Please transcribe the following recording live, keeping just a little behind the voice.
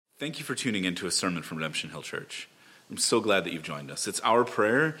Thank you for tuning in to a sermon from Redemption Hill Church. I'm so glad that you've joined us. It's our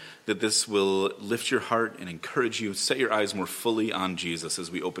prayer that this will lift your heart and encourage you, set your eyes more fully on Jesus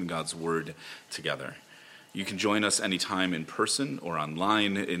as we open God's Word together. You can join us anytime in person or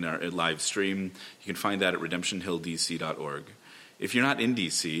online in our live stream. You can find that at redemptionhilldc.org. If you're not in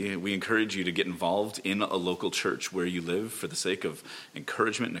DC, we encourage you to get involved in a local church where you live for the sake of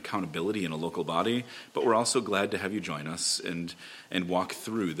encouragement and accountability in a local body. But we're also glad to have you join us and walk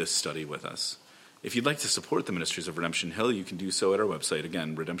through this study with us. If you'd like to support the ministries of Redemption Hill, you can do so at our website,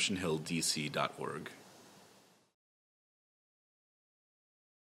 again, redemptionhilldc.org.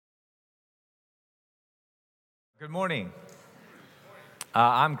 Good morning.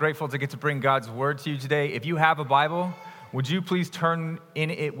 I'm grateful to get to bring God's Word to you today. If you have a Bible, would you please turn in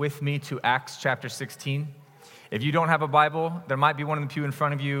it with me to Acts chapter 16? If you don't have a Bible, there might be one in the pew in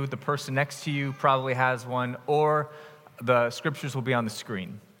front of you. The person next to you probably has one, or the scriptures will be on the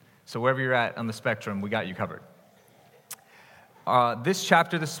screen. So wherever you're at on the spectrum, we got you covered. This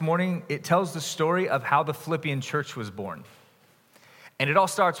chapter this morning, it tells the story of how the Philippian church was born. And it all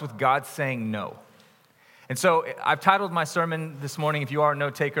starts with God saying no. And so I've titled my sermon this morning, if you are a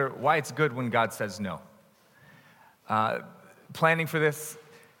note taker, Why It's Good When God Says No. Planning for this,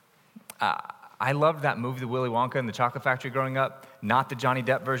 I loved that movie, The Willy Wonka and the Chocolate Factory growing up, not the Johnny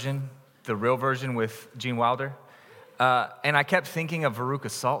Depp version, the real version with Gene Wilder. And I kept thinking of Veruca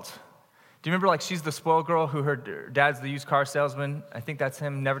Salt. Do you remember, like, she's the spoiled girl who her dad's the used car salesman? I think that's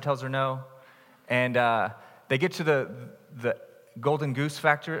him, never tells her no. And they get to the Golden Goose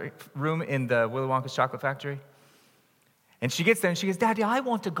factory room in the Willy Wonka's Chocolate Factory. And she gets there and she goes, Daddy, I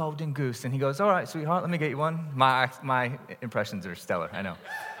want a golden goose. And he goes, all right, sweetheart, let me get you one. My impressions are stellar, I know.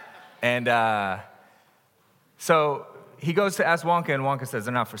 And so he goes to ask Wonka, and Wonka says,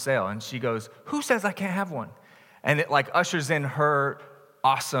 they're not for sale. And she goes, who says I can't have one? And it like ushers in her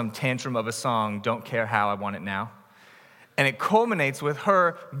awesome tantrum of a song, Don't Care How, I Want It Now. And it culminates with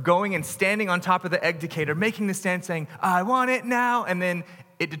her going and standing on top of the egg decatur, making the stand saying, I want it now. And then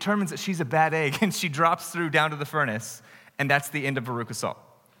it determines that she's a bad egg, and she drops through down to the furnace. And that's the end of Veruca Salt.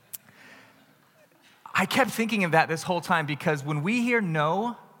 I kept thinking of that this whole time because when we hear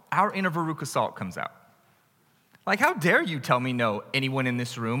no, our inner Veruca Salt comes out. Like, how dare you tell me no, anyone in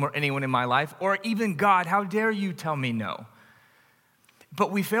this room or anyone in my life, or even God, how dare you tell me no?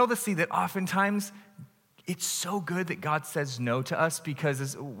 But we fail to see that oftentimes it's so good that God says no to us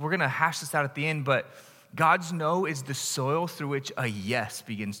because we're going to hash this out at the end, but God's no is the soil through which a yes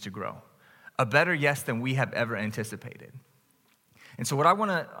begins to grow. A better yes than we have ever anticipated. And so what I want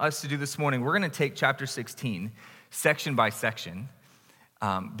us to do this morning, we're going to take chapter 16, section by section,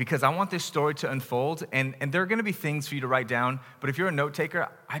 because I want this story to unfold, and there are going to be things for you to write down, but if you're a note taker,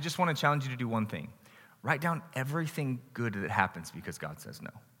 I just want to challenge you to do one thing. Write down everything good that happens because God says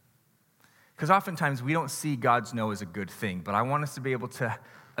no. Because oftentimes we don't see God's no as a good thing, but I want us to be able to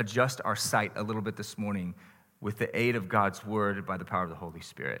adjust our sight a little bit this morning with the aid of God's word by the power of the Holy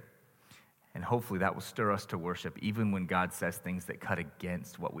Spirit. And hopefully that will stir us to worship even when God says things that cut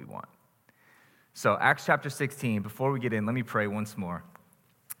against what we want. So Acts chapter 16, before we get in, let me pray once more,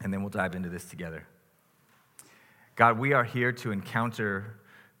 and then we'll dive into this together. God, we are here to encounter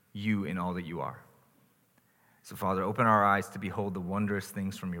you in all that you are. So Father, open our eyes to behold the wondrous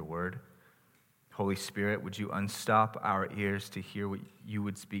things from your word. Holy Spirit, would you unstop our ears to hear what you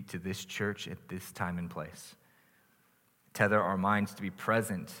would speak to this church at this time and place? Tether our minds to be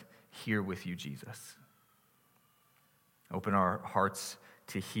present here with you, Jesus. Open our hearts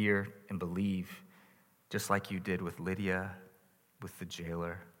to hear and believe, just like you did with Lydia, with the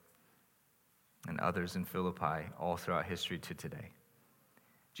jailer, and others in Philippi, all throughout history to today.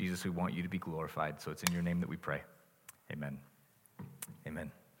 Jesus, we want you to be glorified, so it's in your name that we pray. Amen. Amen.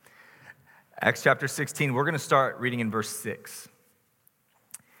 Acts chapter 16, we're going to start reading in verse 6.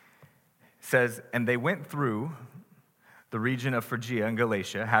 It says, and they went through the region of Phrygia and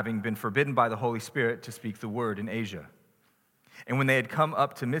Galatia, having been forbidden by the Holy Spirit to speak the word in Asia. And when they had come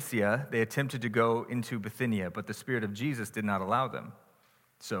up to Mysia, they attempted to go into Bithynia, but the Spirit of Jesus did not allow them.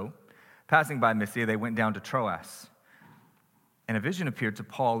 So, passing by Mysia, they went down to Troas. And a vision appeared to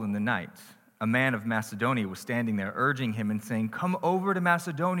Paul in the night. A man of Macedonia was standing there, urging him and saying, come over to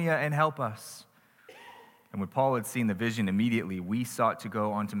Macedonia and help us. And when Paul had seen the vision, immediately we sought to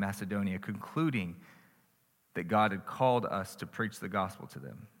go on to Macedonia, concluding that God had called us to preach the gospel to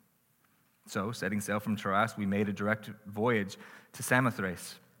them. So, setting sail from Troas, we made a direct voyage to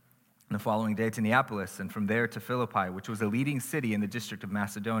Samothrace, and the following day to Neapolis, and from there to Philippi, which was a leading city in the district of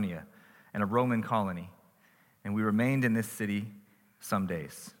Macedonia, and a Roman colony. And we remained in this city some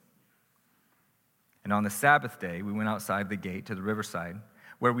days. And on the Sabbath day, we went outside the gate to the riverside,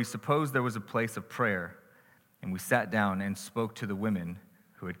 where we supposed there was a place of prayer, and we sat down and spoke to the women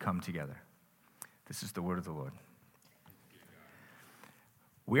who had come together. This is the word of the Lord.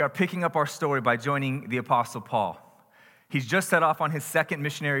 We are picking up our story by joining the Apostle Paul. He's just set off on his second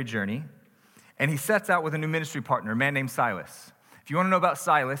missionary journey, and he sets out with a new ministry partner, a man named Silas. If you want to know about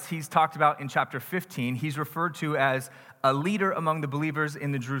Silas, he's talked about in chapter 15. He's referred to as a leader among the believers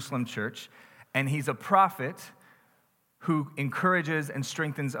in the Jerusalem church, and he's a prophet who encourages and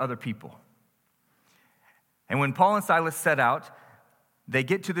strengthens other people. And when Paul and Silas set out, they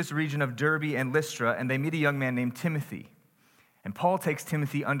get to this region of Derbe and Lystra, and they meet a young man named Timothy. And Paul takes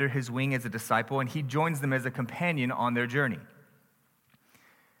Timothy under his wing as a disciple, and he joins them as a companion on their journey.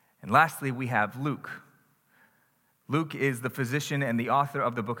 And lastly, we have Luke. Luke is the physician and the author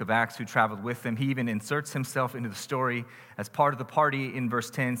of the book of Acts who traveled with them. He even inserts himself into the story as part of the party in verse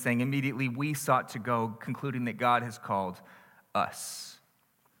 10, saying, "Immediately we sought to go, concluding that God has called us."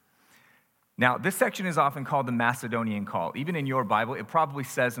 Now, this section is often called the Macedonian call. Even in your Bible, it probably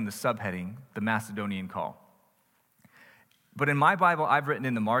says in the subheading, the Macedonian call. But in my Bible, I've written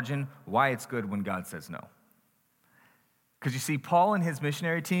in the margin why it's good when God says no. Because you see, Paul and his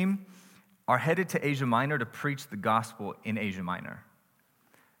missionary team are headed to Asia Minor to preach the gospel in Asia Minor.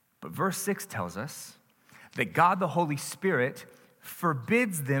 But verse 6 tells us that God the Holy Spirit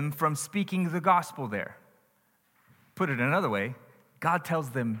forbids them from speaking the gospel there. Put it another way, God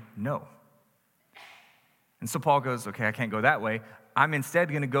tells them no. And so Paul goes, okay, I can't go that way. I'm instead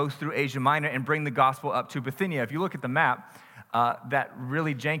going to go through Asia Minor and bring the gospel up to Bithynia. If you look at the map, that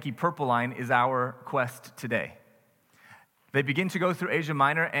really janky purple line is our quest today. They begin to go through Asia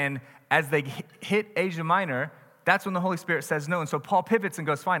Minor, and as they hit Asia Minor, that's when the Holy Spirit says no. And so Paul pivots and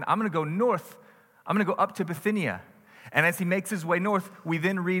goes, fine, I'm going to go north. I'm going to go up to Bithynia. And as he makes his way north, we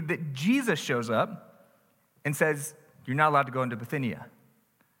then read that Jesus shows up and says, you're not allowed to go into Bithynia.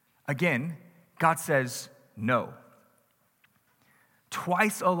 Again, God says no.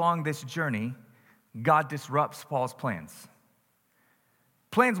 Twice along this journey, God disrupts Paul's plans.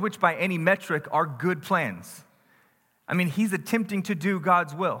 Plans which by any metric are good plans. I mean, he's attempting to do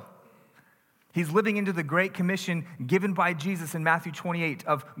God's will. He's living into the Great Commission given by Jesus in Matthew 28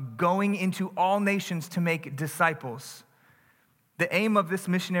 of going into all nations to make disciples. The aim of this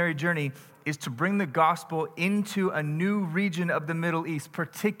missionary journey is to bring the gospel into a new region of the Middle East,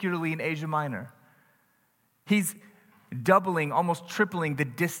 particularly in Asia Minor. He's doubling, almost tripling the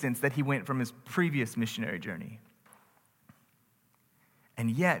distance that he went from his previous missionary journey. And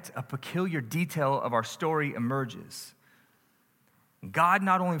yet, a peculiar detail of our story emerges. God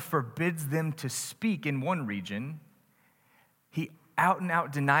not only forbids them to speak in one region, he out and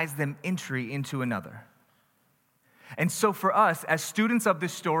out denies them entry into another. And so for us, as students of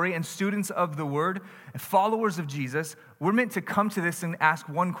this story and students of the word, followers of Jesus, we're meant to come to this and ask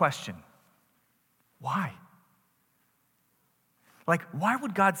one question. Why? Like, why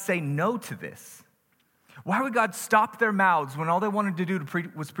would God say no to this? Why would God stop their mouths when all they wanted to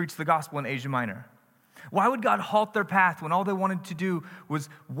do was preach the gospel in Asia Minor? Why would God halt their path when all they wanted to do was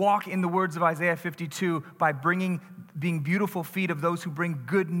walk in the words of Isaiah 52 by being beautiful feet of those who bring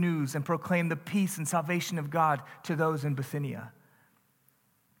good news and proclaim the peace and salvation of God to those in Bithynia?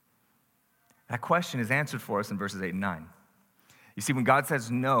 That question is answered for us in verses 8 and 9. You see, when God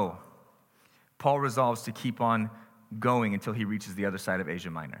says no, Paul resolves to keep on going until he reaches the other side of Asia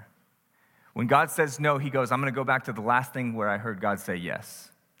Minor. When God says no, he goes, I'm going to go back to the last thing where I heard God say yes.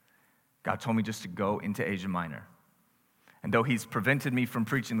 God told me just to go into Asia Minor. And though he's prevented me from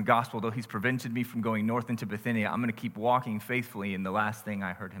preaching the gospel, though he's prevented me from going north into Bithynia, I'm going to keep walking faithfully in the last thing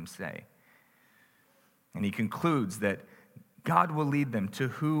I heard him say. And he concludes that God will lead them to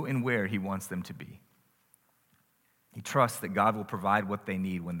who and where he wants them to be. He trusts that God will provide what they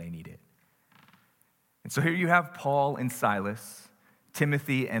need when they need it. And so here you have Paul and Silas,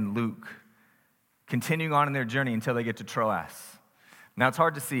 Timothy and Luke, continuing on in their journey until they get to Troas. Now it's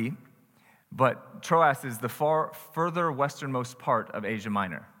hard to see, but Troas is the further westernmost part of Asia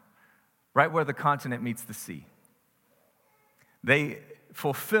Minor, right where the continent meets the sea. They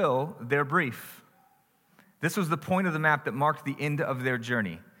fulfill their brief. This was the point of the map that marked the end of their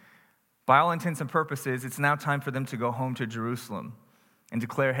journey. By all intents and purposes, it's now time for them to go home to Jerusalem and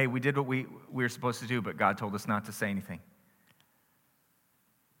declare, hey, we did what we were supposed to do, but God told us not to say anything.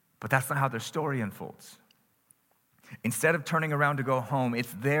 But that's not how their story unfolds. Instead of turning around to go home,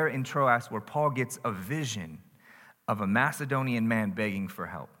 it's there in Troas where Paul gets a vision of a Macedonian man begging for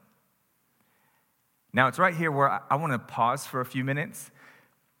help. Now, it's right here where I want to pause for a few minutes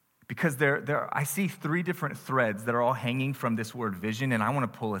because I see three different threads that are all hanging from this word vision, and I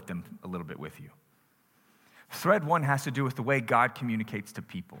want to pull at them a little bit with you. Thread one has to do with the way God communicates to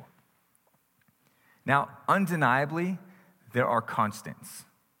people. Now, undeniably, there are constants.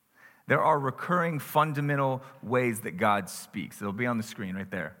 There are recurring fundamental ways that God speaks. It'll be on the screen right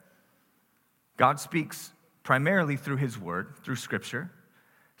there. God speaks primarily through his word, through Scripture.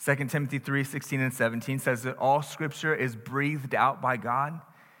 2 Timothy 3:16 and 17 says that all Scripture is breathed out by God,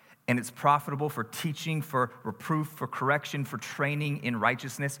 and it's profitable for teaching, for reproof, for correction, for training in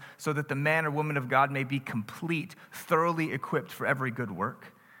righteousness, so that the man or woman of God may be complete, thoroughly equipped for every good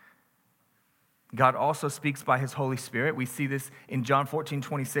work. God also speaks by his Holy Spirit. We see this in John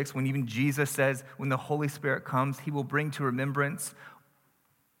 14:26, when even Jesus says, when the Holy Spirit comes, he will bring to remembrance,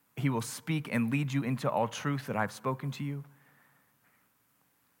 he will speak and lead you into all truth that I've spoken to you.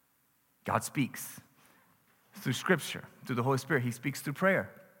 God speaks through Scripture, through the Holy Spirit. He speaks through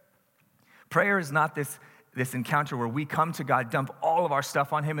prayer. Prayer is not this encounter where we come to God, dump all of our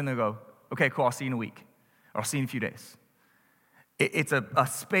stuff on him, and then go, okay, cool, I'll see you in a week, or I'll see you in a few days. It's a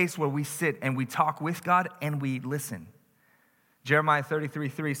space where we sit and we talk with God and we listen. Jeremiah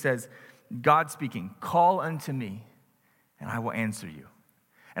 33:3 says, God speaking, call unto me, and I will answer you.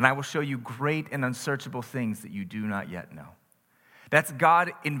 And I will show you great and unsearchable things that you do not yet know. That's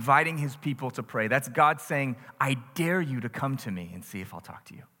God inviting his people to pray. That's God saying, I dare you to come to me and see if I'll talk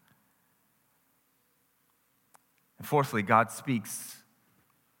to you. And fourthly, God speaks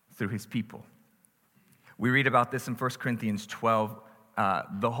through his people. We read about this in 1 Corinthians 12,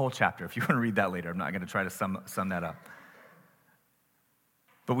 the whole chapter. If you want to read that later, I'm not going to try to sum that up.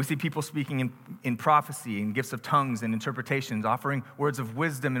 But we see people speaking in prophecy and gifts of tongues and interpretations, offering words of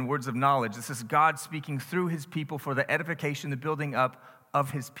wisdom and words of knowledge. This is God speaking through his people for the edification, the building up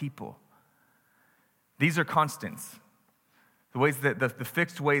of his people. These are constants, the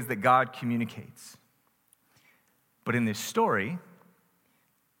fixed ways that God communicates. But in this story,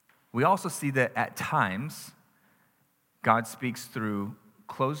 we also see that at times, God speaks through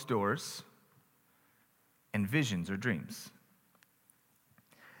closed doors and visions or dreams.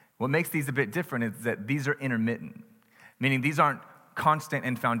 What makes these a bit different is that these are intermittent, meaning these aren't constant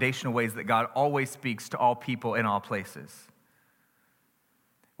and foundational ways that God always speaks to all people in all places.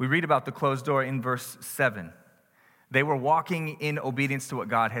 We read about the closed door in verse 7. They were walking in obedience to what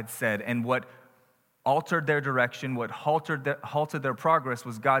God had said, and what altered their direction, what halted their progress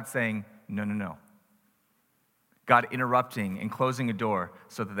was God saying, no. God interrupting and closing a door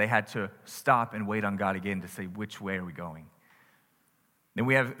so that they had to stop and wait on God again to say, which way are we going? Then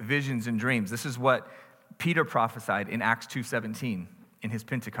we have visions and dreams. This is what Peter prophesied in Acts 2:17 in his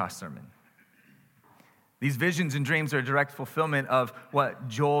Pentecost sermon. These visions and dreams are a direct fulfillment of what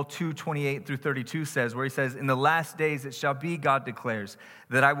Joel 2:28 through 32 says, where he says, in the last days it shall be, God declares,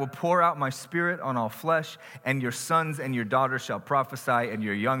 that I will pour out my spirit on all flesh, and your sons and your daughters shall prophesy, and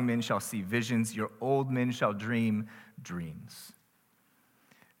your young men shall see visions, your old men shall dream dreams.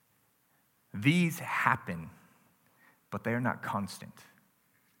 These happen, but they are not constant.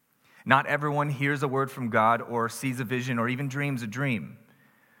 Not everyone hears a word from God or sees a vision or even dreams a dream.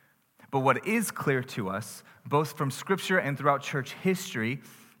 But what is clear to us, both from Scripture and throughout church history,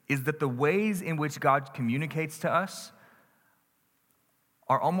 is that the ways in which God communicates to us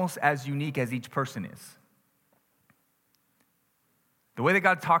are almost as unique as each person is. The way that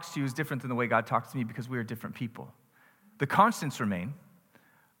God talks to you is different than the way God talks to me because we are different people. The constants remain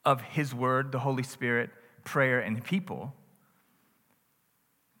of his word, the Holy Spirit, prayer, and people.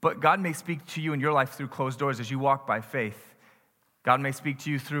 But God may speak to you in your life through closed doors as you walk by faith. God may speak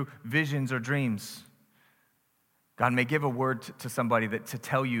to you through visions or dreams. God may give a word to somebody to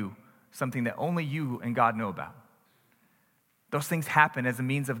tell you something that only you and God know about. Those things happen as a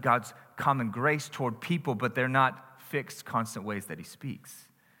means of God's common grace toward people, but they're not fixed, constant ways that he speaks.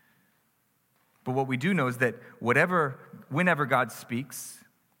 But what we do know is that whenever God speaks,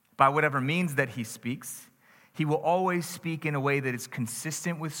 by whatever means that he speaks, he will always speak in a way that is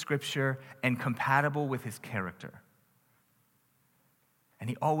consistent with Scripture and compatible with his character. And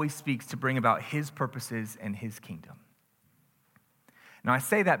he always speaks to bring about his purposes and his kingdom. Now, I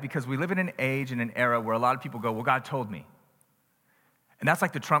say that because we live in an age and an era where a lot of people go, well, God told me. And that's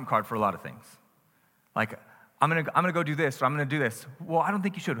like the trump card for a lot of things. Like, I'm gonna go do this, or I'm gonna do this. Well, I don't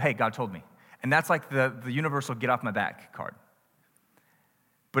think you should. Hey, God told me. And that's like the universal get off my back card.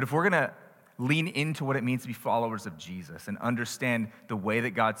 But if we're gonna lean into what it means to be followers of Jesus and understand the way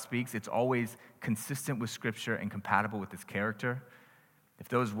that God speaks, it's always consistent with Scripture and compatible with his character. If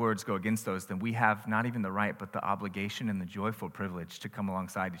those words go against those, then we have not even the right, but the obligation and the joyful privilege to come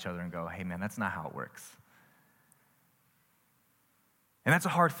alongside each other and go, hey man, that's not how it works. And that's a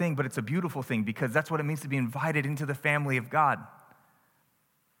hard thing, but it's a beautiful thing because that's what it means to be invited into the family of God.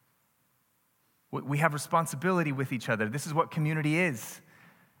 We have responsibility with each other. This is what community is.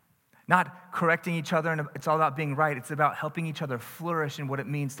 Not correcting each other, and it's all about being right. It's about helping each other flourish in what it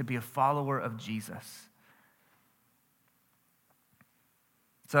means to be a follower of Jesus.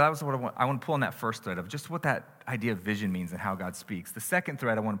 So that was what I want to pull on that first thread of just what that idea of vision means and how God speaks. The second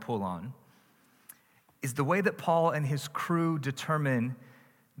thread I want to pull on is the way that Paul and his crew determine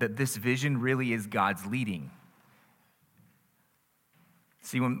that this vision really is God's leading.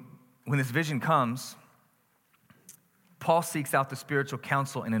 See, when this vision comes, Paul seeks out the spiritual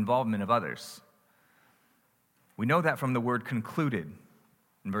counsel and involvement of others. We know that from the word concluded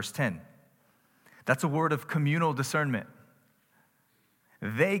in verse 10. That's a word of communal discernment.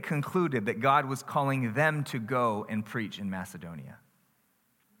 They concluded that God was calling them to go and preach in Macedonia.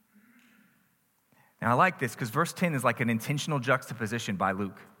 Now, I like this because verse 10 is like an intentional juxtaposition by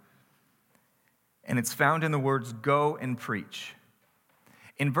Luke. And it's found in the words, go and preach.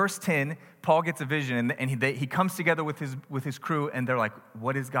 In verse 10, Paul gets a vision, and he comes together with his crew, and they're like,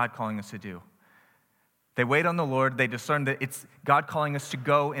 what is God calling us to do? They wait on the Lord. They discern that it's God calling us to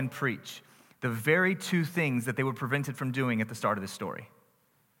go and preach. The very two things that they were prevented from doing at the start of this story.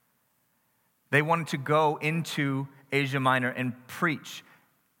 They wanted to go into Asia Minor and preach,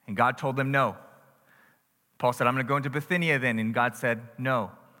 and God told them no. Paul said, I'm going to go into Bithynia then, and God said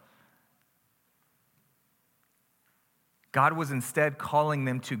no. God was instead calling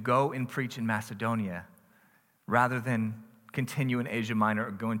them to go and preach in Macedonia rather than continue in Asia Minor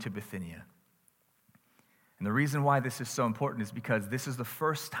or go into Bithynia. And the reason why this is so important is because this is the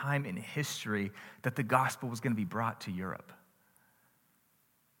first time in history that the gospel was going to be brought to Europe.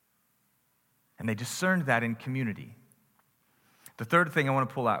 And they discerned that in community. The third thing I want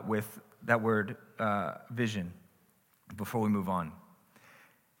to pull out with that word vision before we move on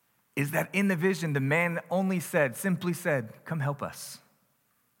is that in the vision, the man simply said, come help us.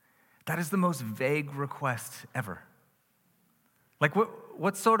 That is the most vague request ever. Like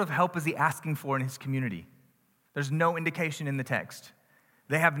what sort of help is he asking for in his community? There's no indication in the text.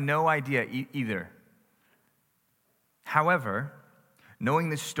 They have no idea either. However, knowing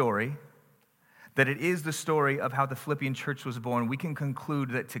this story, that it is the story of how the Philippian church was born, we can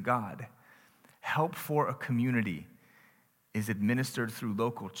conclude that to God, help for a community is administered through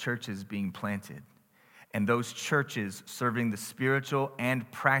local churches being planted, and those churches serving the spiritual and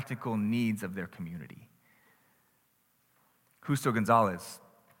practical needs of their community. Justo Gonzalez,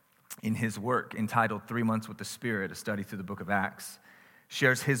 in his work entitled 3 Months with the Spirit, a study through the book of Acts,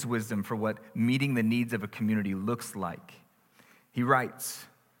 shares his wisdom for what meeting the needs of a community looks like. He writes,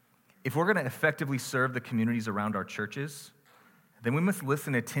 if we're going to effectively serve the communities around our churches, then we must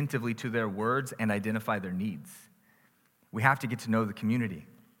listen attentively to their words and identify their needs. We have to get to know the community.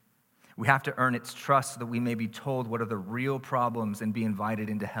 We have to earn its trust so that we may be told what are the real problems and be invited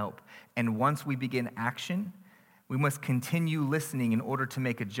in to help. And once we begin action, we must continue listening in order to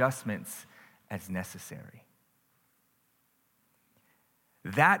make adjustments as necessary.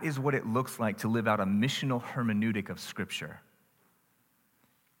 That is what it looks like to live out a missional hermeneutic of Scripture.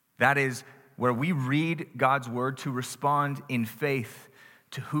 That is where we read God's word to respond in faith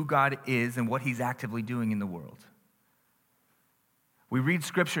to who God is and what he's actively doing in the world. We read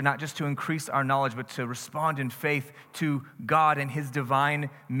Scripture not just to increase our knowledge, but to respond in faith to God and his divine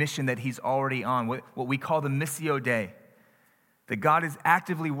mission that he's already on, what we call the Missio Dei, that God is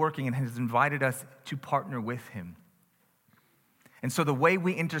actively working and has invited us to partner with him. And so the way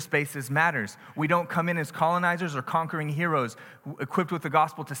we enter spaces matters. We don't come in as colonizers or conquering heroes equipped with the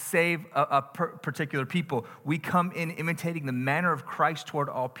gospel to save a particular people. We come in imitating the manner of Christ toward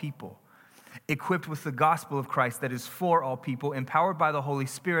all people, equipped with the gospel of Christ that is for all people, empowered by the Holy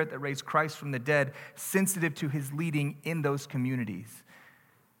Spirit that raised Christ from the dead, sensitive to his leading in those communities.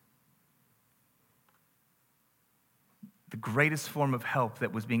 The greatest form of help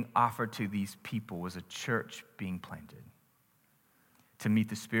that was being offered to these people was a church being planted to meet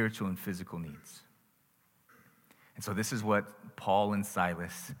the spiritual and physical needs. And so this is what Paul and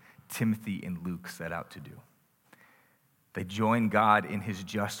Silas, Timothy and Luke set out to do. They join God in his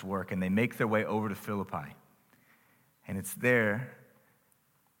just work, and they make their way over to Philippi. And it's there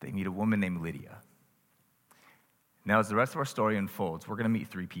they meet a woman named Lydia. Now, as the rest of our story unfolds, we're going to meet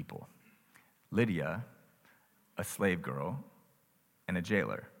three people. Lydia, a slave girl, and a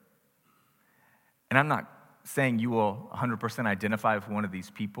jailer. And I'm not saying you will 100% identify with one of these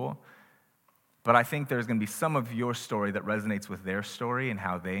people, but I think there's going to be some of your story that resonates with their story and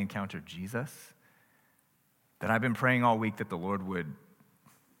how they encountered Jesus that I've been praying all week that the Lord would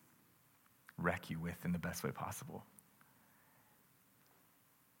wreck you with in the best way possible.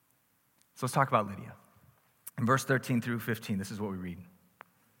 So let's talk about Lydia. In verse 13 through 15, this is what we read.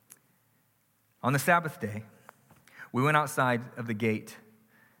 On the Sabbath day, we went outside of the gate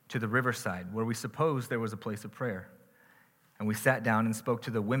to the riverside, where we supposed there was a place of prayer. And we sat down and spoke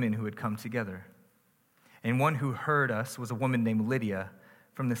to the women who had come together. And one who heard us was a woman named Lydia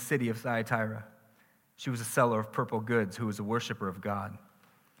from the city of Thyatira. She was a seller of purple goods who was a worshiper of God.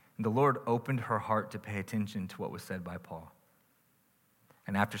 And the Lord opened her heart to pay attention to what was said by Paul.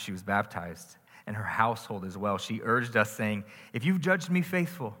 And after she was baptized, and her household as well, she urged us, saying, "If you've judged me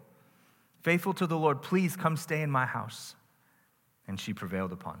faithful to the Lord, please come stay in my house." And she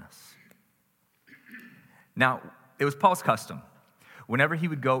prevailed upon us. Now, it was Paul's custom, whenever he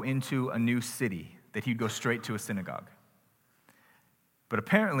would go into a new city, that he'd go straight to a synagogue. But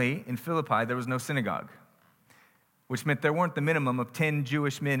apparently, in Philippi, there was no synagogue, which meant there weren't the minimum of 10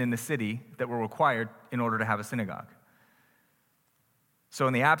 Jewish men in the city that were required in order to have a synagogue. So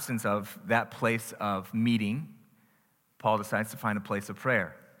in the absence of that place of meeting, Paul decides to find a place of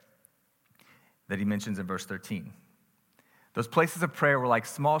prayer that he mentions in verse 13. Those places of prayer were like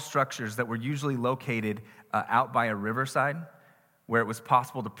small structures that were usually located out by a riverside, where it was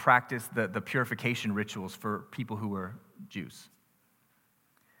possible to practice the purification rituals for people who were Jews.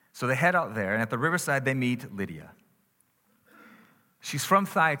 So they head out there, and at the riverside they meet Lydia. She's from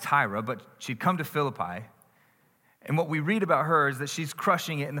Thyatira, but she'd come to Philippi, and what we read about her is that she's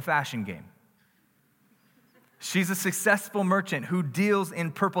crushing it in the fashion game. She's a successful merchant who deals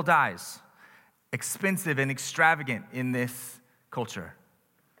in purple dyes, expensive and extravagant in this culture.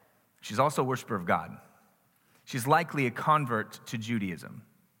 She's also a worshiper of God. She's likely a convert to Judaism.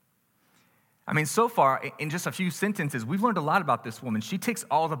 I mean, so far, in just a few sentences, we've learned a lot about this woman. She ticks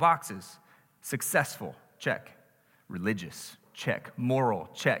all the boxes. Successful, check. Religious, check. Moral,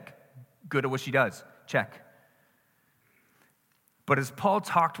 check. Good at what she does, check. But as Paul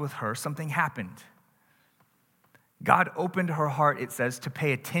talked with her, something happened. God opened her heart, it says, to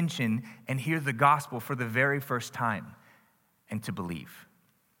pay attention and hear the gospel for the very first time and to believe.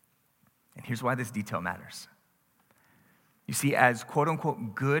 And here's why this detail matters. You see, as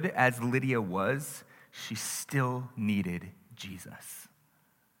quote-unquote good as Lydia was, she still needed Jesus.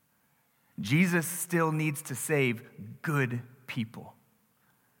 Jesus still needs to save good people.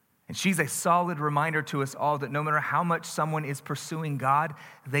 And she's a solid reminder to us all that no matter how much someone is pursuing God,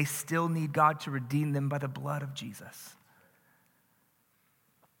 they still need God to redeem them by the blood of Jesus.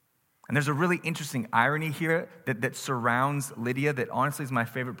 And there's a really interesting irony here that surrounds Lydia that honestly is my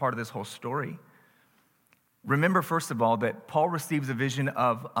favorite part of this whole story. Remember, first of all, that Paul receives a vision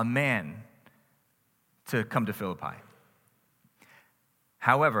of a man to come to Philippi.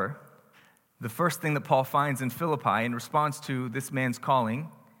 However, the first thing that Paul finds in Philippi in response to this man's calling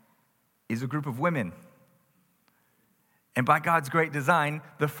is a group of women. And by God's great design,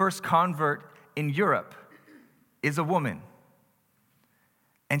 the first convert in Europe is a woman.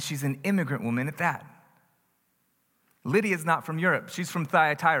 And she's an immigrant woman at that. Lydia's not from Europe. She's from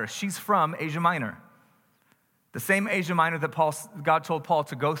Thyatira. She's from Asia Minor. The same Asia Minor that God told Paul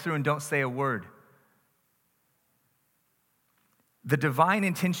to go through and don't say a word. The divine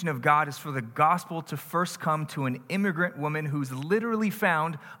intention of God is for the gospel to first come to an immigrant woman who's literally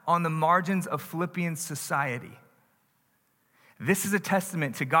found on the margins of Philippian society. This is a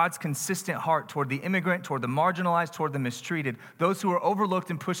testament to God's consistent heart toward the immigrant, toward the marginalized, toward the mistreated. Those who are overlooked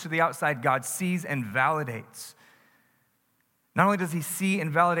and pushed to the outside, God sees and validates. Not only does he see and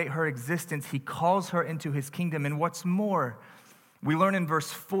validate her existence, he calls her into his kingdom. And what's more, we learn in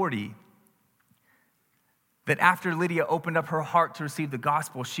verse 40 that after Lydia opened up her heart to receive the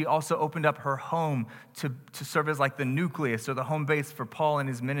gospel, she also opened up her home to serve as like the nucleus or the home base for Paul and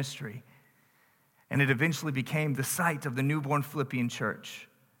his ministry. And it eventually became the site of the newborn Philippian church.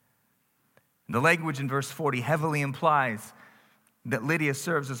 The language in verse 40 heavily implies that Lydia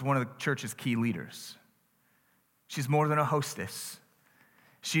serves as one of the church's key leaders. She's more than a hostess.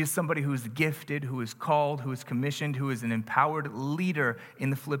 She is somebody who is gifted, who is called, who is commissioned, who is an empowered leader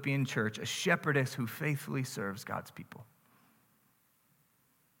in the Philippian church, a shepherdess who faithfully serves God's people.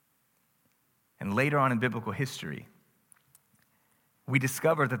 And later on in biblical history, we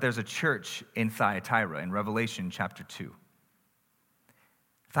discover that there's a church in Thyatira in Revelation chapter 2.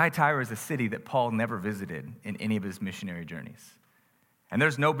 Thyatira is a city that Paul never visited in any of his missionary journeys. And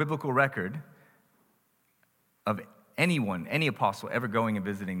there's no biblical record of anyone, any apostle ever going and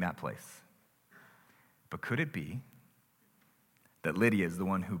visiting that place. But could it be that Lydia is the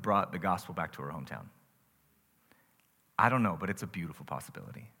one who brought the gospel back to her hometown? I don't know, but it's a beautiful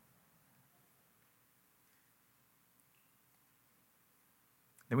possibility.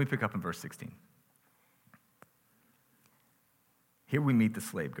 Then we pick up in verse 16. Here we meet the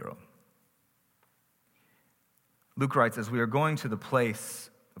slave girl. Luke writes, as we are going to the place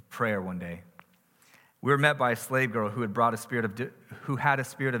of prayer one day, We were met by a slave girl who had a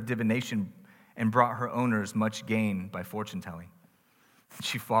spirit of divination and brought her owners much gain by fortune telling.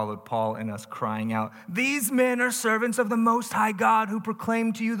 She followed Paul and us, crying out, 'These men are servants of the Most High God who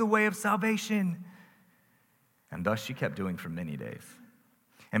proclaim to you the way of salvation.' And thus she kept doing for many days.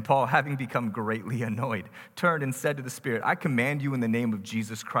 And Paul, having become greatly annoyed, turned and said to the spirit, 'I command you in the name of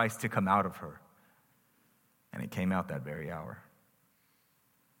Jesus Christ to come out of her.' And it came out that very hour.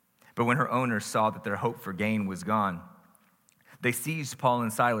 But when her owners saw that their hope for gain was gone, they seized Paul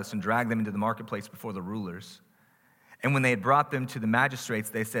and Silas and dragged them into the marketplace before the rulers. And when they had brought them to the magistrates,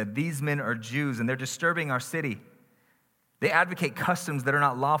 they said, 'These men are Jews, and they're disturbing our city. They advocate customs that are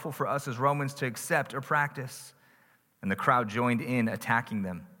not lawful for us as Romans to accept or practice.' And the crowd joined in attacking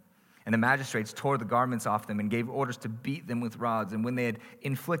them. And the magistrates tore the garments off them and gave orders to beat them with rods. And when they had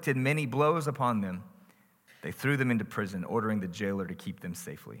inflicted many blows upon them, they threw them into prison, ordering the jailer to keep them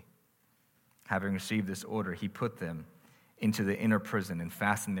safely. Having received this order, he put them into the inner prison and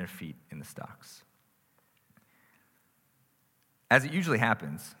fastened their feet in the stocks." As it usually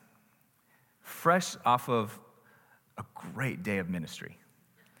happens, fresh off of a great day of ministry,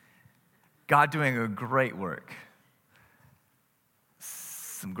 God doing a great work,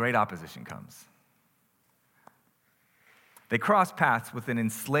 some great opposition comes. They cross paths with an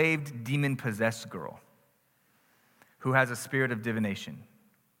enslaved, demon-possessed girl who has a spirit of divination.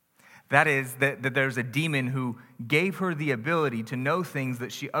 That is, that there's a demon who gave her the ability to know things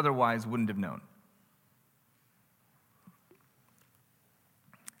that she otherwise wouldn't have known.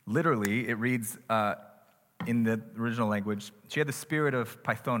 Literally, it reads in the original language, she had the spirit of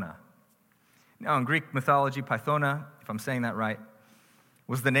Pythona. Now, in Greek mythology, Pythona, if I'm saying that right,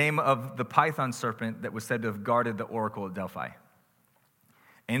 was the name of the python serpent that was said to have guarded the oracle at Delphi.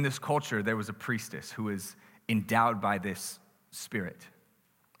 In this culture, there was a priestess who was endowed by this spirit,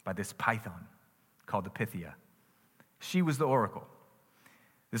 by this python called the Pythia. She was the oracle.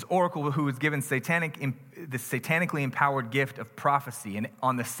 This oracle who was given the satanically empowered gift of prophecy, and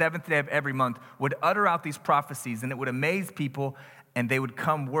on the seventh day of every month would utter out these prophecies, and it would amaze people, and they would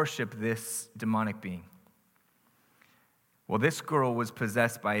come worship this demonic being. Well, this girl was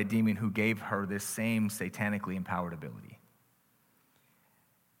possessed by a demon who gave her this same satanically empowered ability.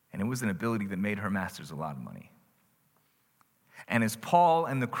 And it was an ability that made her masters a lot of money. And as Paul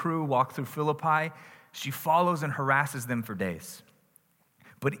and the crew walk through Philippi, she follows and harasses them for days.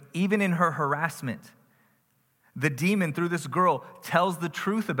 But even in her harassment, the demon, through this girl, tells the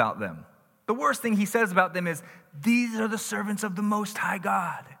truth about them. The worst thing he says about them is, "These are the servants of the Most High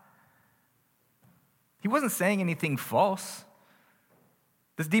God." He wasn't saying anything false.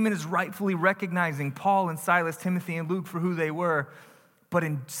 This demon is rightfully recognizing Paul and Silas, Timothy and Luke for who they were. But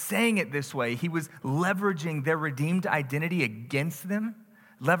in saying it this way, he was leveraging their redeemed identity against them,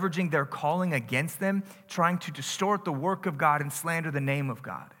 leveraging their calling against them, trying to distort the work of God and slander the name of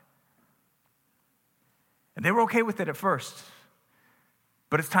God. And they were okay with it at first.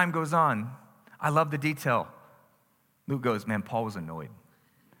 But as time goes on, I love the detail. Luke goes, "Man, Paul was annoyed."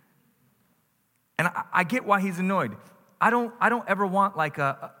 And I get why he's annoyed. I don't ever want like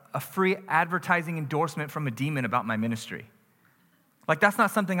a free advertising endorsement from a demon about my ministry. Like, that's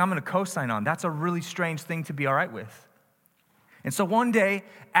not something I'm going to co-sign on. That's a really strange thing to be all right with. And so one day,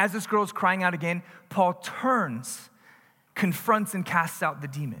 as this girl's crying out again, Paul turns, confronts, and casts out the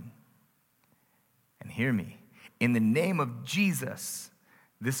demon. And hear me, in the name of Jesus,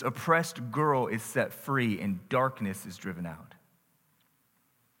 this oppressed girl is set free and darkness is driven out.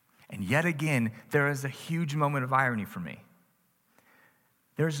 And yet again, there is a huge moment of irony for me.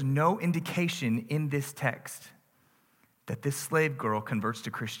 There's no indication in this text that this slave girl converts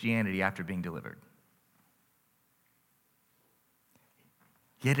to Christianity after being delivered.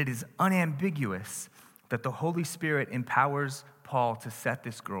 Yet it is unambiguous that the Holy Spirit empowers Paul to set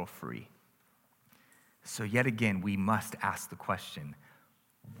this girl free. So yet again, we must ask the question,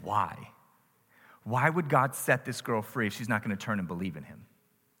 why? Why would God set this girl free if she's not going to turn and believe in him?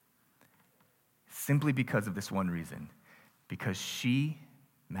 Simply because of this one reason, because she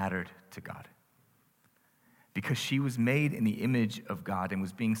mattered to God. Because she was made in the image of God and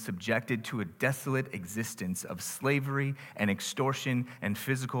was being subjected to a desolate existence of slavery and extortion and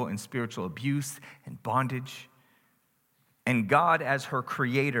physical and spiritual abuse and bondage. And God, as her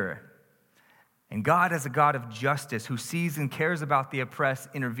creator, and God as a God of justice who sees and cares about the oppressed,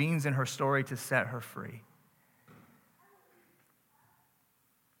 intervenes in her story to set her free.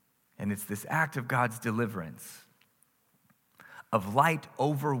 And it's this act of God's deliverance, of light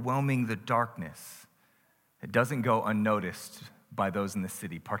overwhelming the darkness, that doesn't go unnoticed by those in the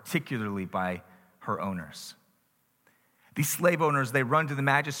city, particularly by her owners. These slave owners, they run to the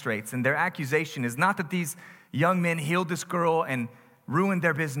magistrates, and their accusation is not that these young men healed this girl and ruined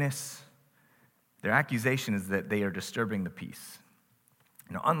their business. Their accusation is that they are disturbing the peace.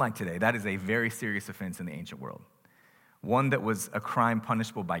 Now, unlike today, that is a very serious offense in the ancient world, one that was a crime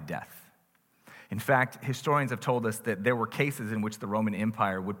punishable by death. In fact, historians have told us that there were cases in which the Roman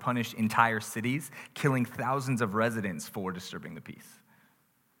Empire would punish entire cities, killing thousands of residents for disturbing the peace.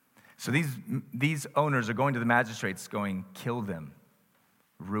 So these owners are going to the magistrates going, kill them,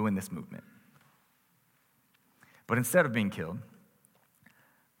 ruin this movement. But instead of being killed,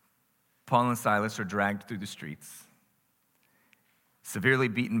 Paul and Silas are dragged through the streets, severely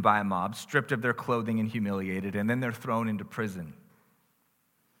beaten by a mob, stripped of their clothing and humiliated, and then they're thrown into prison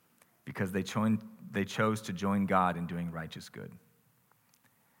because they chose to join God in doing righteous good.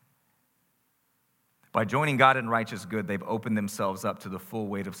 By joining God in righteous good, they've opened themselves up to the full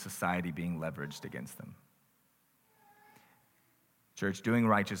weight of society being leveraged against them. Church, doing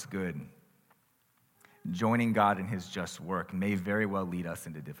righteous good, joining God in his just work may very well lead us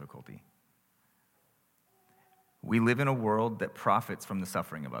into difficulty. We live in a world that profits from the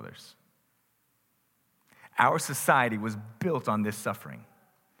suffering of others. Our society was built on this suffering.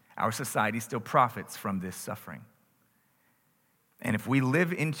 Our society still profits from this suffering. And if we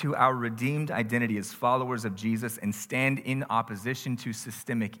live into our redeemed identity as followers of Jesus and stand in opposition to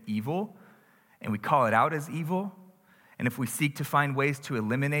systemic evil, and we call it out as evil, and if we seek to find ways to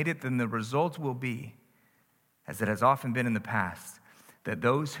eliminate it, then the result will be, as it has often been in the past, that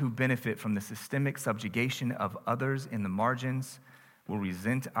those who benefit from the systemic subjugation of others in the margins will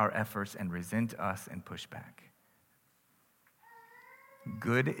resent our efforts and resent us and push back.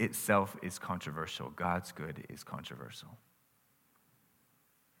 Good itself is controversial. God's good is controversial.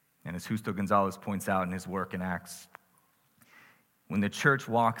 And as Justo Gonzalez points out in his work in Acts, when the church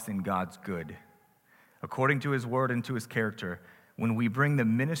walks in God's good, according to his word and to his character, when we bring the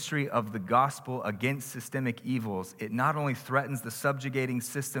ministry of the gospel against systemic evils, it not only threatens the subjugating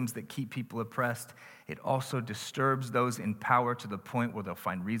systems that keep people oppressed, it also disturbs those in power to the point where they'll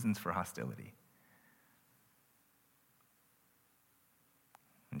find reasons for hostility.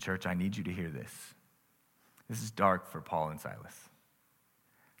 And church, I need you to hear this. This is dark for Paul and Silas.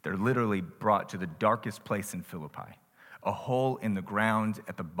 They're literally brought to the darkest place in Philippi, a hole in the ground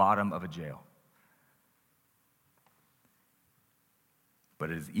at the bottom of a jail. But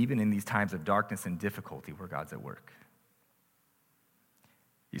it is even in these times of darkness and difficulty where God's at work.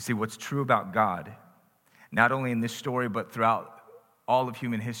 You see, what's true about God, not only in this story, but throughout all of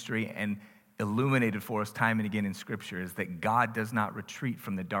human history and illuminated for us time and again in Scripture, is that God does not retreat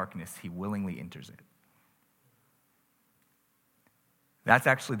from the darkness. He willingly enters it. That's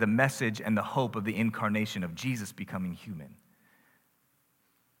actually the message and the hope of the incarnation of Jesus becoming human.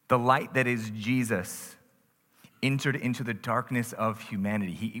 The light that is Jesus entered into the darkness of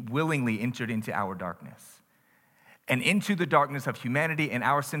humanity. He willingly entered into our darkness. And into the darkness of humanity and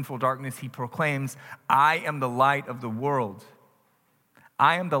our sinful darkness, he proclaims, I am the light of the world.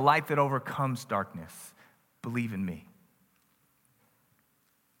 I am the light that overcomes darkness. Believe in me.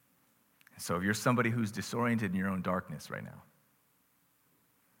 So if you're somebody who's disoriented in your own darkness right now,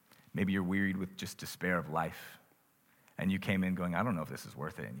 maybe you're wearied with just despair of life, and you came in going, I don't know if this is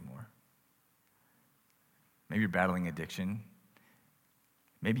worth it anymore. Maybe you're battling addiction.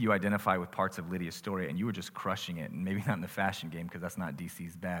 Maybe you identify with parts of Lydia's story and you were just crushing it, and maybe not in the fashion game because that's not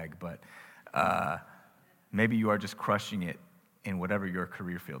DC's bag, but maybe you are just crushing it in whatever your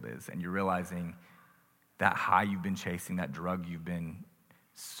career field is, and you're realizing that high you've been chasing, that drug you've been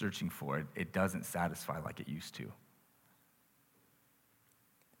searching for, it doesn't satisfy like it used to.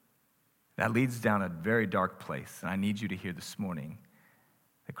 That leads down a very dark place, and I need you to hear this morning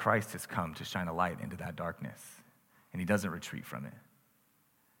that Christ has come to shine a light into that darkness, and he doesn't retreat from it.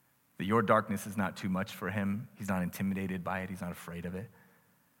 That your darkness is not too much for him. He's not intimidated by it. He's not afraid of it.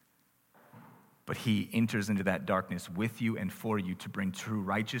 But he enters into that darkness with you and for you to bring true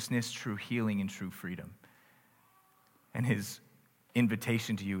righteousness, true healing, and true freedom. And his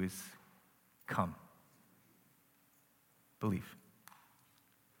invitation to you is, come. Believe.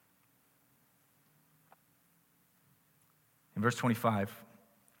 In verse 25,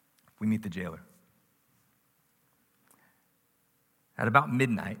 we meet the jailer. At about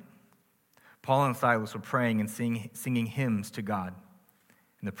midnight, Paul and Silas were praying and singing hymns to God,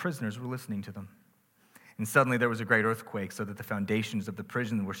 and the prisoners were listening to them. And suddenly there was a great earthquake, so that the foundations of the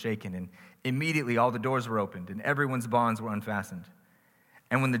prison were shaken, and immediately all the doors were opened, and everyone's bonds were unfastened.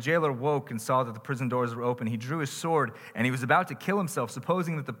 And when the jailer woke and saw that the prison doors were open, he drew his sword, and he was about to kill himself,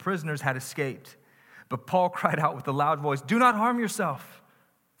 supposing that the prisoners had escaped. But Paul cried out with a loud voice, "Do not harm yourself,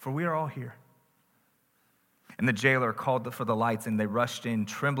 for we are all here." And the jailer called for the lights, and they rushed in,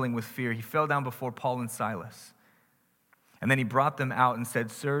 trembling with fear. He fell down before Paul and Silas. And then he brought them out and said,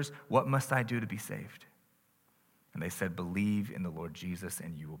 "Sirs, what must I do to be saved?" And they said, "Believe in the Lord Jesus,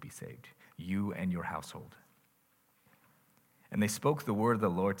 and you will be saved, you and your household." And they spoke the word of the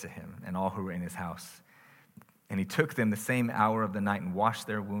Lord to him and all who were in his house. And he took them the same hour of the night and washed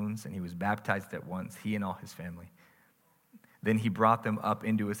their wounds, and he was baptized at once, he and all his family. Then he brought them up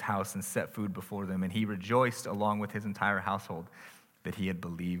into his house and set food before them, and he rejoiced along with his entire household that he had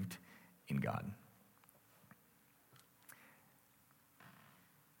believed in God.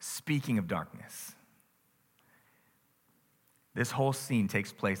 Speaking of darkness, this whole scene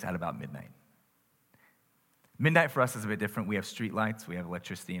takes place at about midnight. Midnight for us is a bit different. We have street lights, we have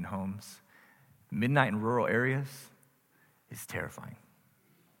electricity in homes. Midnight in rural areas is terrifying.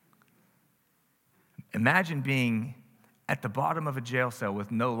 Imagine being at the bottom of a jail cell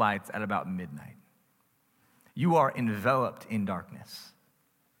with no lights at about midnight. You are enveloped in darkness.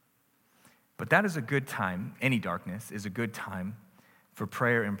 But that is a good time, any darkness is a good time for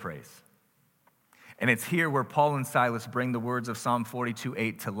prayer and praise. And it's here where Paul and Silas bring the words of Psalm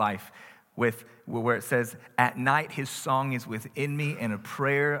 42:8 to life, where it says, "At night his song is within me and a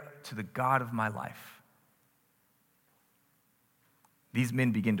prayer to the God of my life." These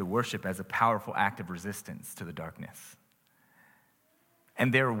men begin to worship as a powerful act of resistance to the darkness.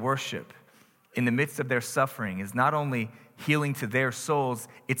 And their worship in the midst of their suffering is not only healing to their souls,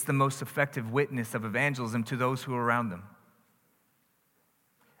 it's the most effective witness of evangelism to those who are around them.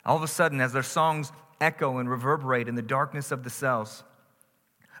 All of a sudden, as their songs echo and reverberate in the darkness of the cells,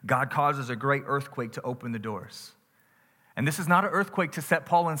 God causes a great earthquake to open the doors. And this is not an earthquake to set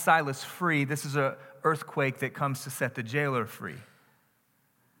Paul and Silas free. This is an earthquake that comes to set the jailer free.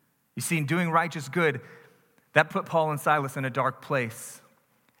 You see, in doing righteous good, that put Paul and Silas in a dark place.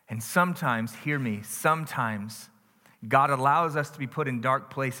 And sometimes, hear me, sometimes God allows us to be put in dark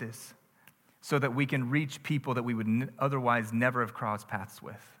places so that we can reach people that we would otherwise never have crossed paths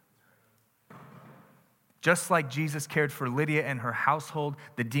with. Just like Jesus cared for Lydia and her household,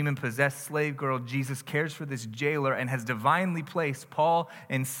 the demon-possessed slave girl, Jesus cares for this jailer and has divinely placed Paul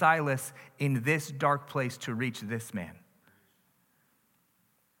and Silas in this dark place to reach this man.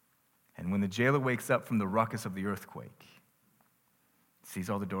 And when the jailer wakes up from the ruckus of the earthquake, sees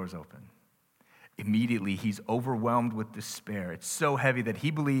all the doors open, immediately he's overwhelmed with despair. It's so heavy that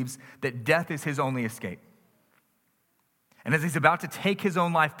he believes that death is his only escape. And as he's about to take his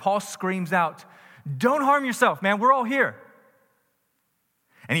own life, Paul screams out, "Don't harm yourself, man, we're all here."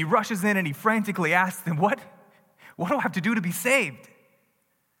 And he rushes in and he frantically asks them, What do I have to do to be saved?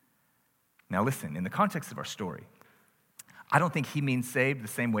 Now listen, in the context of our story, I don't think he means saved the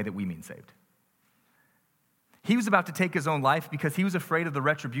same way that we mean saved. He was about to take his own life because he was afraid of the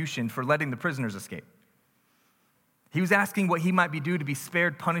retribution for letting the prisoners escape. He was asking what he might be due to be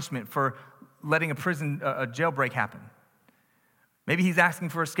spared punishment for letting a jailbreak happen. Maybe he's asking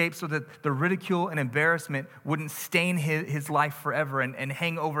for escape so that the ridicule and embarrassment wouldn't stain his life forever and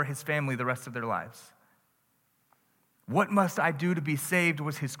hang over his family the rest of their lives. What must I do to be saved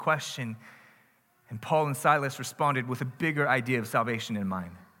was his question. And Paul and Silas responded with a bigger idea of salvation in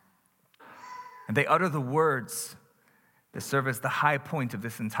mind. And they utter the words that serve as the high point of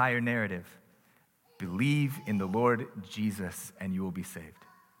this entire narrative. Believe in the Lord Jesus and you will be saved.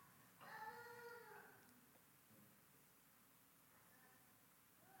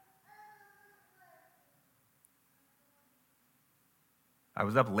 I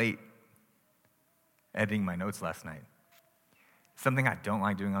was up late editing my notes last night. Something I don't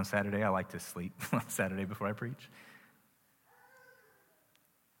like doing on Saturday. I like to sleep on Saturday before I preach.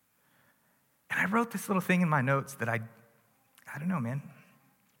 And I wrote this little thing in my notes that I don't know, man.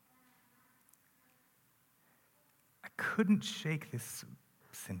 I couldn't shake this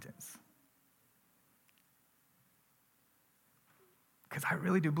sentence. Because I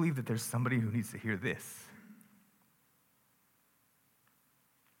really do believe that there's somebody who needs to hear this.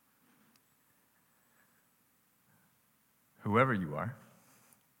 Whoever you are,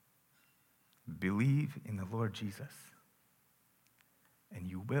 believe in the Lord Jesus, and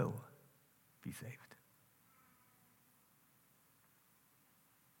you will be saved.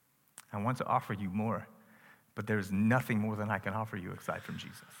 I want to offer you more, but there's nothing more than I can offer you aside from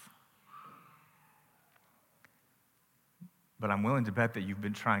Jesus. But I'm willing to bet that you've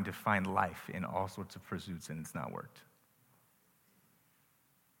been trying to find life in all sorts of pursuits and it's not worked.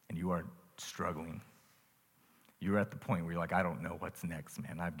 And you are struggling. You're at the point where you're like, I don't know what's next,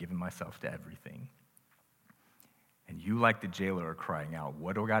 man. I've given myself to everything. And you, like the jailer, are crying out,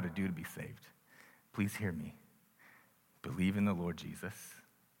 what do I got to do to be saved? Please hear me. Believe in the Lord Jesus,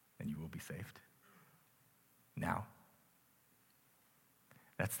 and you will be saved. now.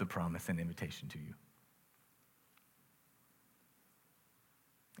 That's the promise and invitation to you.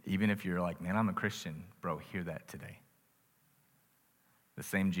 Even if you're like, man, I'm a Christian, bro, hear that today. The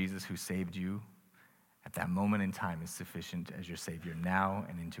same Jesus who saved you at that moment in time is sufficient as your Savior now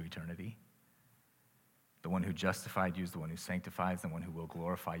and into eternity. The one who justified you is the one who sanctifies, the one who will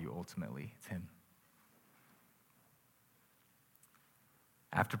glorify you ultimately. It's him.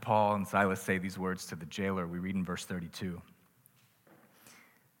 After Paul and Silas say these words to the jailer, we read in verse 32.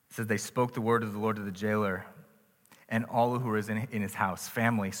 It says, they spoke the word of the Lord to the jailer and all who were in his house,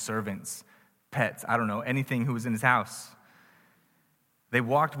 family, servants, pets, I don't know, anything who was in his house. They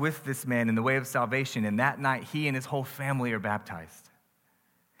walked with this man in the way of salvation, and that night he and his whole family are baptized.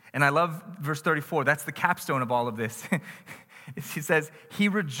 And I love verse 34. That's the capstone of all of this. He says, he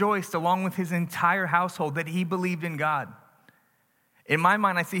rejoiced along with his entire household that he believed in God. In my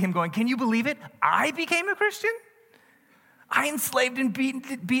mind, I see him going, can you believe it? I became a Christian? I enslaved and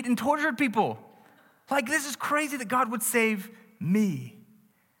beat and tortured people. Like, this is crazy that God would save me.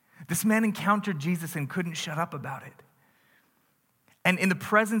 This man encountered Jesus and couldn't shut up about it. And in the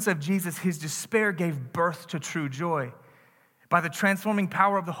presence of Jesus, his despair gave birth to true joy. By the transforming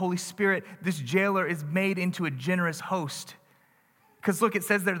power of the Holy Spirit, this jailer is made into a generous host. Because look, it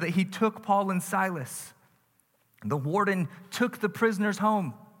says there that he took Paul and Silas. The warden took the prisoners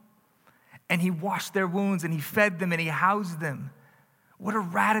home, and he washed their wounds, and he fed them, and he housed them. What a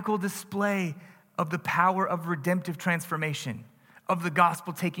radical display of the power of redemptive transformation, of the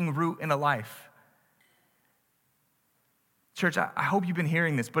gospel taking root in a life. Church, I hope you've been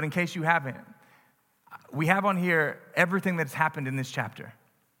hearing this, but in case you haven't, we have on here everything that's happened in this chapter.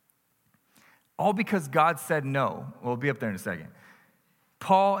 All because God said no. We'll be up there in a second.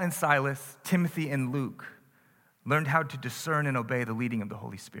 Paul and Silas, Timothy and Luke learned how to discern and obey the leading of the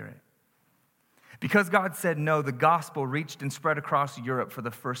Holy Spirit. Because God said no, the gospel reached and spread across Europe for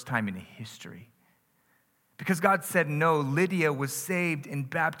the first time in history. Because God said no, Lydia was saved and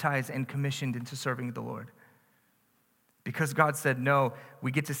baptized and commissioned into serving the Lord. Because God said no,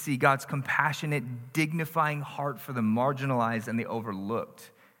 we get to see God's compassionate, dignifying heart for the marginalized and the overlooked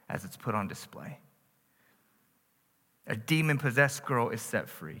as it's put on display. A demon-possessed girl is set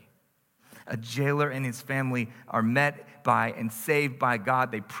free. A jailer and his family are met by and saved by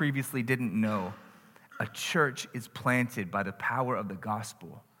God they previously didn't know. A church is planted by the power of the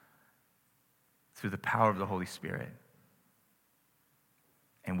gospel through the power of the Holy Spirit.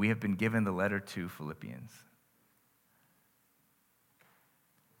 And we have been given the letter to Philippians.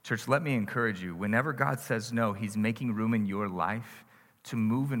 Church, let me encourage you. Whenever God says no, he's making room in your life to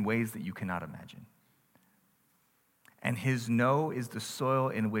move in ways that you cannot imagine. And his no is the soil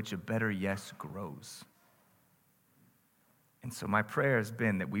in which a better yes grows. And so my prayer has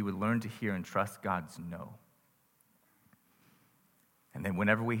been that we would learn to hear and trust God's no. And then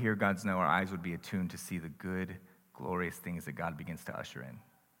whenever we hear God's no, our eyes would be attuned to see the good, glorious things that God begins to usher in.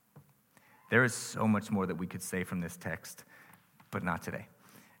 There is so much more that we could say from this text, but not today.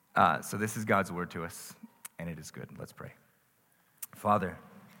 So this is God's word to us, and it is good. Let's pray. Father,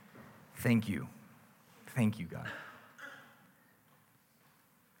 thank you. Thank you, God.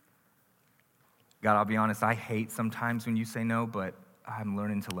 God, I'll be honest, I hate sometimes when you say no, but I'm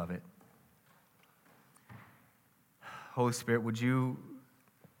learning to love it. Holy Spirit, would you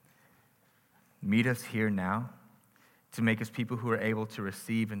meet us here now to make us people who are able to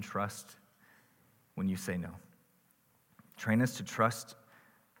receive and trust when you say no? Train us to trust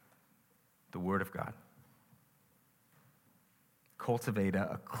the Word of God. Cultivate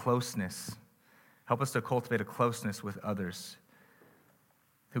a closeness. Help us to cultivate a closeness with others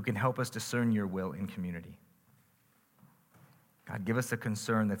who can help us discern your will in community. God, give us a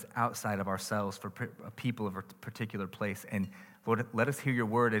concern that's outside of ourselves for a people of a particular place. And Lord, let us hear your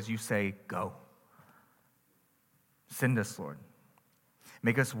word as you say, go. Send us, Lord.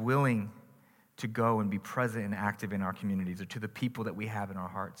 Make us willing to go and be present and active in our communities or to the people that we have in our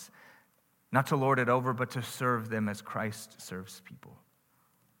hearts. Not to lord it over, but to serve them as Christ serves people.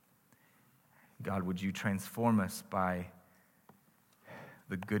 God, would you transform us by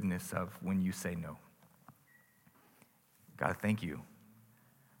the goodness of when you say no? God, thank you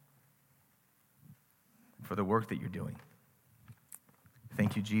for the work that you're doing.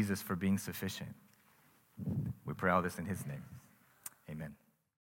 Thank you, Jesus, for being sufficient. We pray all this in his name.